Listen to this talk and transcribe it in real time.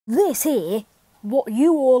This here, what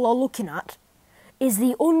you all are looking at, is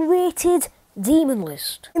the unrated demon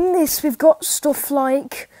list. In this, we've got stuff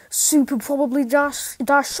like Super Probably Dash,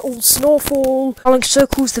 Old Snowfall, Alex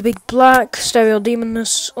Circles, The Big Black, Stereo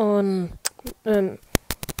Demoness, Unearthed,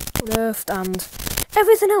 and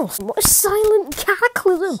everything else. What a silent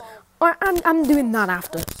cataclysm! I'm doing that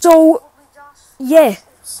after. So, yeah.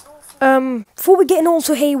 Before we get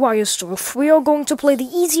into haywire stuff, we are going to play the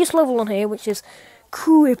easiest level on here, which is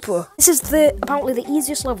Creeper. This is apparently the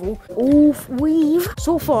easiest level of Weave.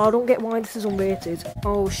 So far, I don't get why this is unrated.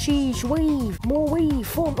 Oh, sheesh, Weave, more Weave,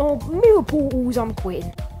 fun. Oh, mirror portals, I'm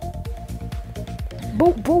quitting.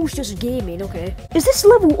 Bro's just gaming, okay. Is this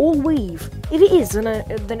level all Weave? If it is, then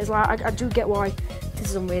it's like, I do get why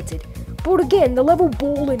this is unrated. But again, the level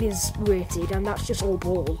balling is rated, and that's just all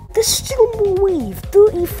ball. There's still more Weave.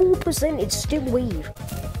 34%, it's still Weave.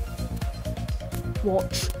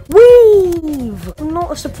 Watch. Weave!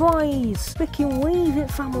 Not a surprise. Freaking Weave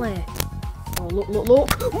it, family. Oh, look. More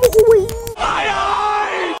Weave! Aye,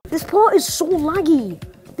 aye! This part is so laggy.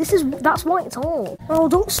 That's why it's hard. Oh,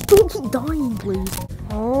 don't keep dying, please.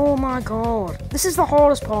 Oh my god. This is the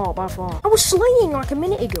hardest part by far. I was slaying like a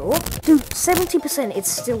minute ago. Dude, 70%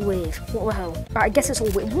 it's still Wave. What the hell? Right, I guess it's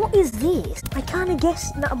all Wave. What is this? I kinda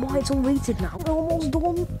guess that why it's unrated now. We're almost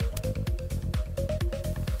done.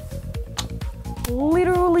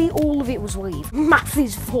 Literally all of it was Wave. Math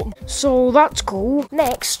is fun. So that's cool.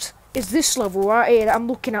 Next is this level right here that I'm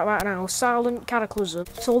looking at right now. Silent Cataclysm.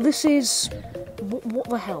 So this is... What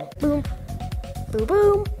the hell? Boom. Boom,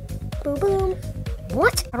 boom. Boom, boom.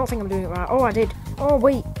 What? I don't think I'm doing it right. Oh, I did. Oh,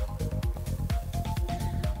 wait.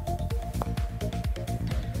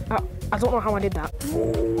 I don't know how I did that.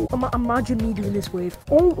 Imagine me doing this Wave.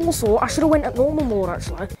 Oh, also, I should have went at normal mode,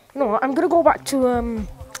 actually. You know what? I'm going to go back to,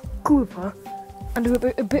 Cooper and do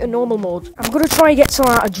a bit of normal mode. I'm going to try and get to,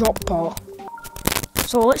 like, a drop part.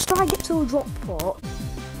 So, let's try and get to a drop part.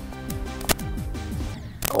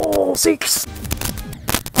 Oh, 6.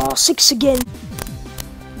 Oh, 6 again.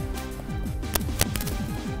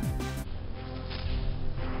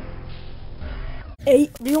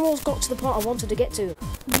 8. We almost got to the part I wanted to get to.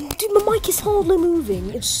 Dude, my mic is hardly moving.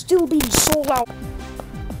 It's still being so loud.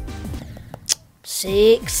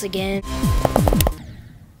 6 again.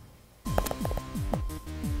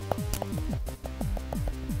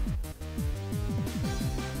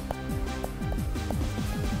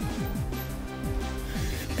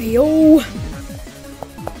 Ayo.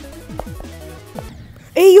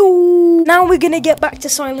 Ayo. Now we're gonna get back to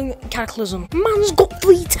Silent Cataclysm. Man's got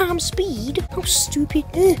 3 times speed. How stupid.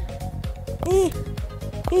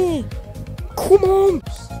 Come on.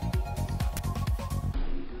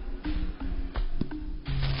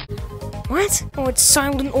 What? Oh, it's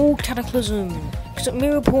Silent Orc Cataclysm. It's at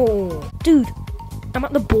Mirror Portal. Dude, I'm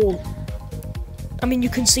at the ball. I mean, you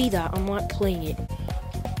can see that. I'm like playing it.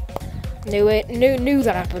 Knew it. Knew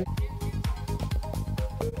that happened.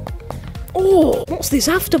 Oh, what's this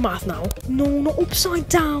aftermath now? No, not upside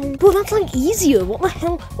down. Bro, that's like easier. What the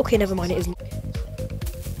hell? Okay, never mind. It isn't.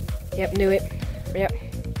 Yep, knew it. Yep.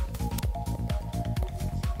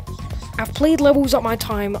 I've played levels at my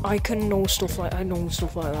time. I know stuff like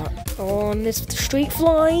that. Oh, and this straight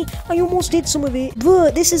fly. I almost did some of it.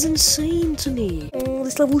 But this is insane to me. Oh,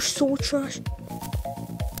 this level's so trash.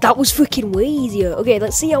 That was freaking way easier. Okay,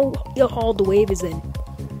 let's see how hard the Wave is then.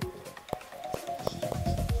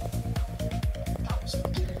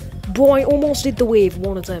 Bro, I almost did the Wave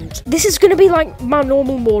 1 attempt. This is gonna be like my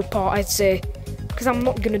normal mode part, I'd say. Because I'm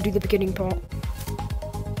not gonna do the beginning part.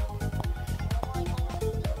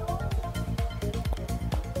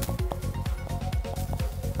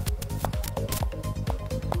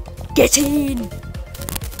 Get in!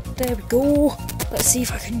 There we go. Let's see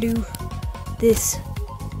if I can do this.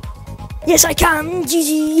 Yes, I can!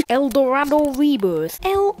 GG! Eldorado Rebirth.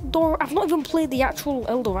 I've not even played the actual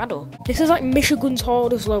Eldorado. This is like Michigan's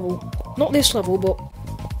hardest level. Not this level, but...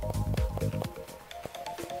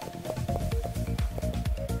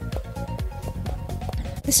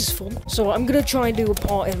 This is fun. So I'm gonna try and do a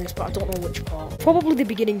part in this, but I don't know which part. Probably the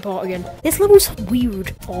beginning part again. This level's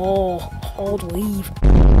weird. Oh, hard Wave.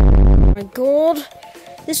 Oh my god.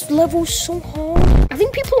 This level's so hard. I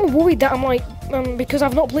think people are worried that I'm like, because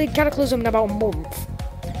I've not played Cataclysm in about a month,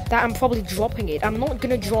 that I'm probably dropping it. I'm not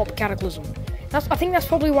gonna drop Cataclysm. I think that's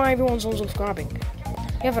probably why everyone's unsubscribing.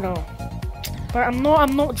 You never know. But I'm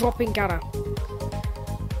not dropping Cata.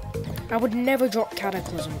 I would never drop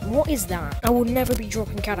Cataclysm. What is that? I will never be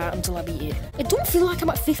dropping Cata until I beat it. It don't feel like I'm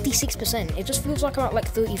at 56%. It just feels like I'm at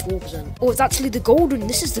like 34%. Oh, it's actually the golden.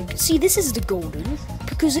 This is the golden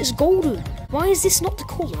because it's golden. Why is this not the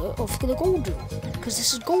colour of the golden? because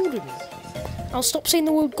this is golden. I'll stop saying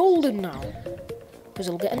the word golden now, because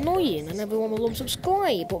it'll get annoying and everyone will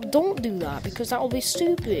unsubscribe. But don't do that, because that'll be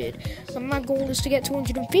stupid. And my goal is to get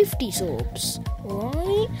 250 subs.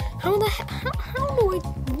 Right? How do I...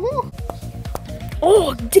 What?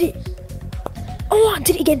 Oh, I did it! Oh, I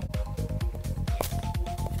did it again!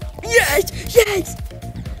 Yes! Yes!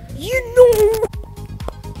 You know!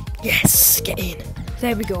 Yes! Get in.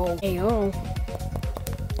 There we go. Ayo.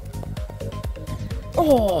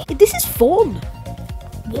 Oh, this is fun.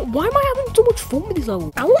 Why am I having so much fun with this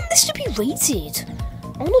level? I want this to be rated.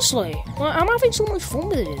 Honestly, I'm having so much fun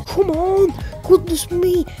with it. Come on, goodness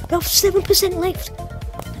me, we have 7% left.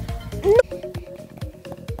 No.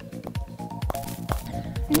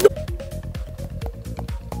 No.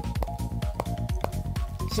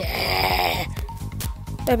 Yeah.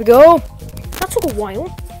 There we go. That took a while.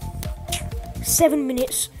 7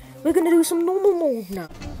 minutes. We're gonna do some normal mode now.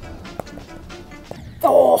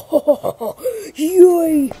 Oh,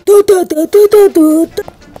 yay!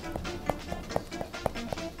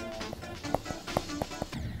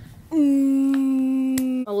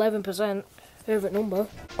 11%. Favorite number.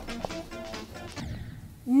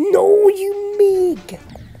 No, you Mig!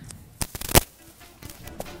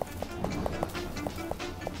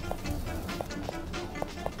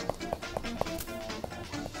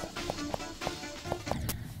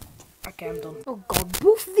 Okay, I'm done. Oh god,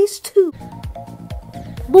 both these two!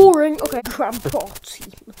 Boring! Okay. Grandpa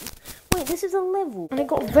team. Wait, this is a level. And it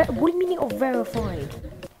got what do you mean it got verified?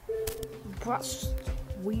 That's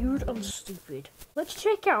weird and stupid. Let's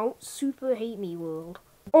check out Super Hate Me World.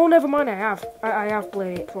 Oh, never mind, I have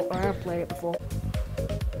played it. I have played it before.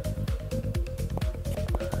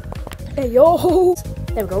 Hey, yo!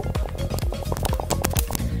 There we go.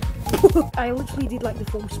 I literally did like the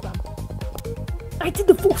full spam. I did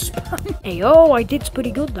the full spam! Hey, yo, I did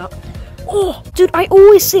pretty good, that. Oh, dude, I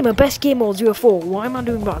always say my best game mode is UFO. Why am I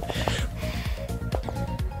doing bad?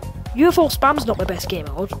 UFO spam's not my best game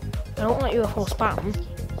mode. I don't like UFO spam.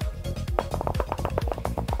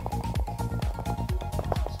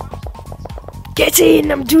 Get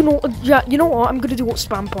in! I'm doing all... Yeah, you know what? I'm gonna do what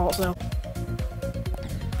spam parts now.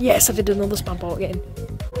 Yes, I did another spam part. Get in.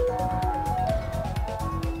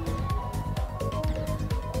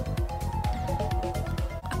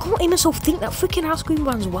 I can't hear myself think that freaking house screen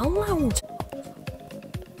runs well loud.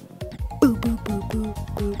 Boo boo boo boo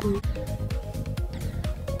boo boo.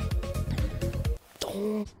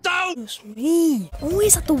 It's me.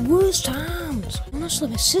 Always at the worst times. Honestly,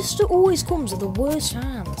 my sister always comes at the worst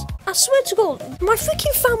times. I swear to God, my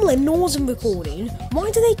freaking family knows I'm recording. Why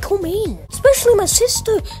do they come in? Especially my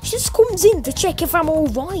sister. She just comes in to check if I'm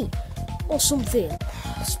alright. Or something.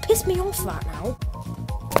 It's pissed me off that now.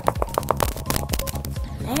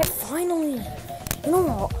 Yeah, finally. You know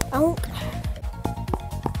what? I won't...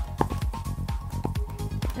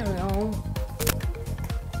 There we go.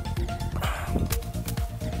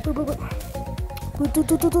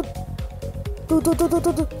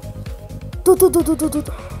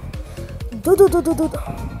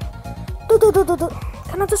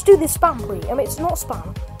 Can I just do this spam, please? I mean, it's not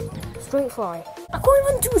spam. Straight fly. I can't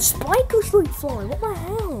even do a spike or straight fly. What the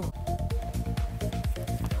hell?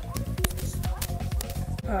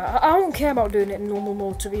 I don't care about doing it in normal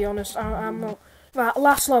mode, to be honest. I'm not. Right,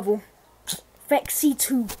 last level. Vexy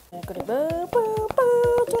 2.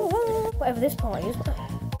 Whatever this part is.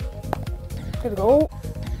 Here we go.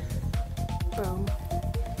 Boom.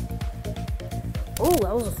 Oh,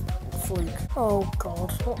 that was a fluke. Oh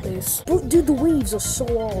god, not this. Dude, the weaves are so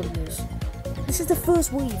hard in this. This is the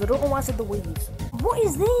first weave. I don't know why I said the weaves. What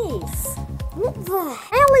is this? What the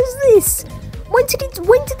hell is this? When did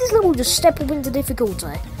this level just step up into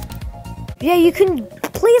difficulty? Yeah, you can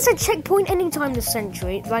place a checkpoint anytime this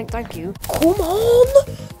century. Thank you. Come on!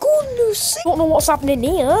 Goodness! I don't know what's happening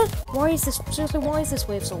here. Why is this? Seriously, why is this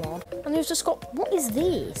wave so hard? And they've just got. What is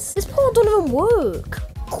this? This part don't even work.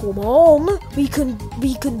 Come on! We can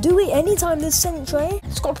do it anytime this century.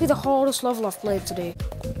 It's got to be the hardest level I've played today.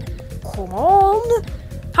 Come on!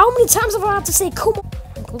 How many times have I had to say come on?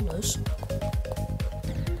 Oh, goodness.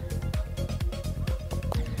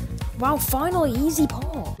 Wow, finally, easy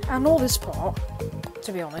part. I know this part,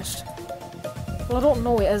 to be honest. Well, I don't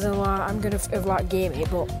know it as in I'm gonna game it,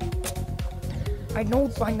 but I know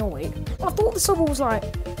it. I thought this level was like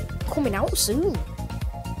coming out soon.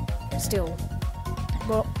 Still,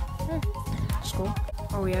 but let's go.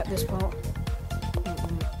 Oh yeah, this part.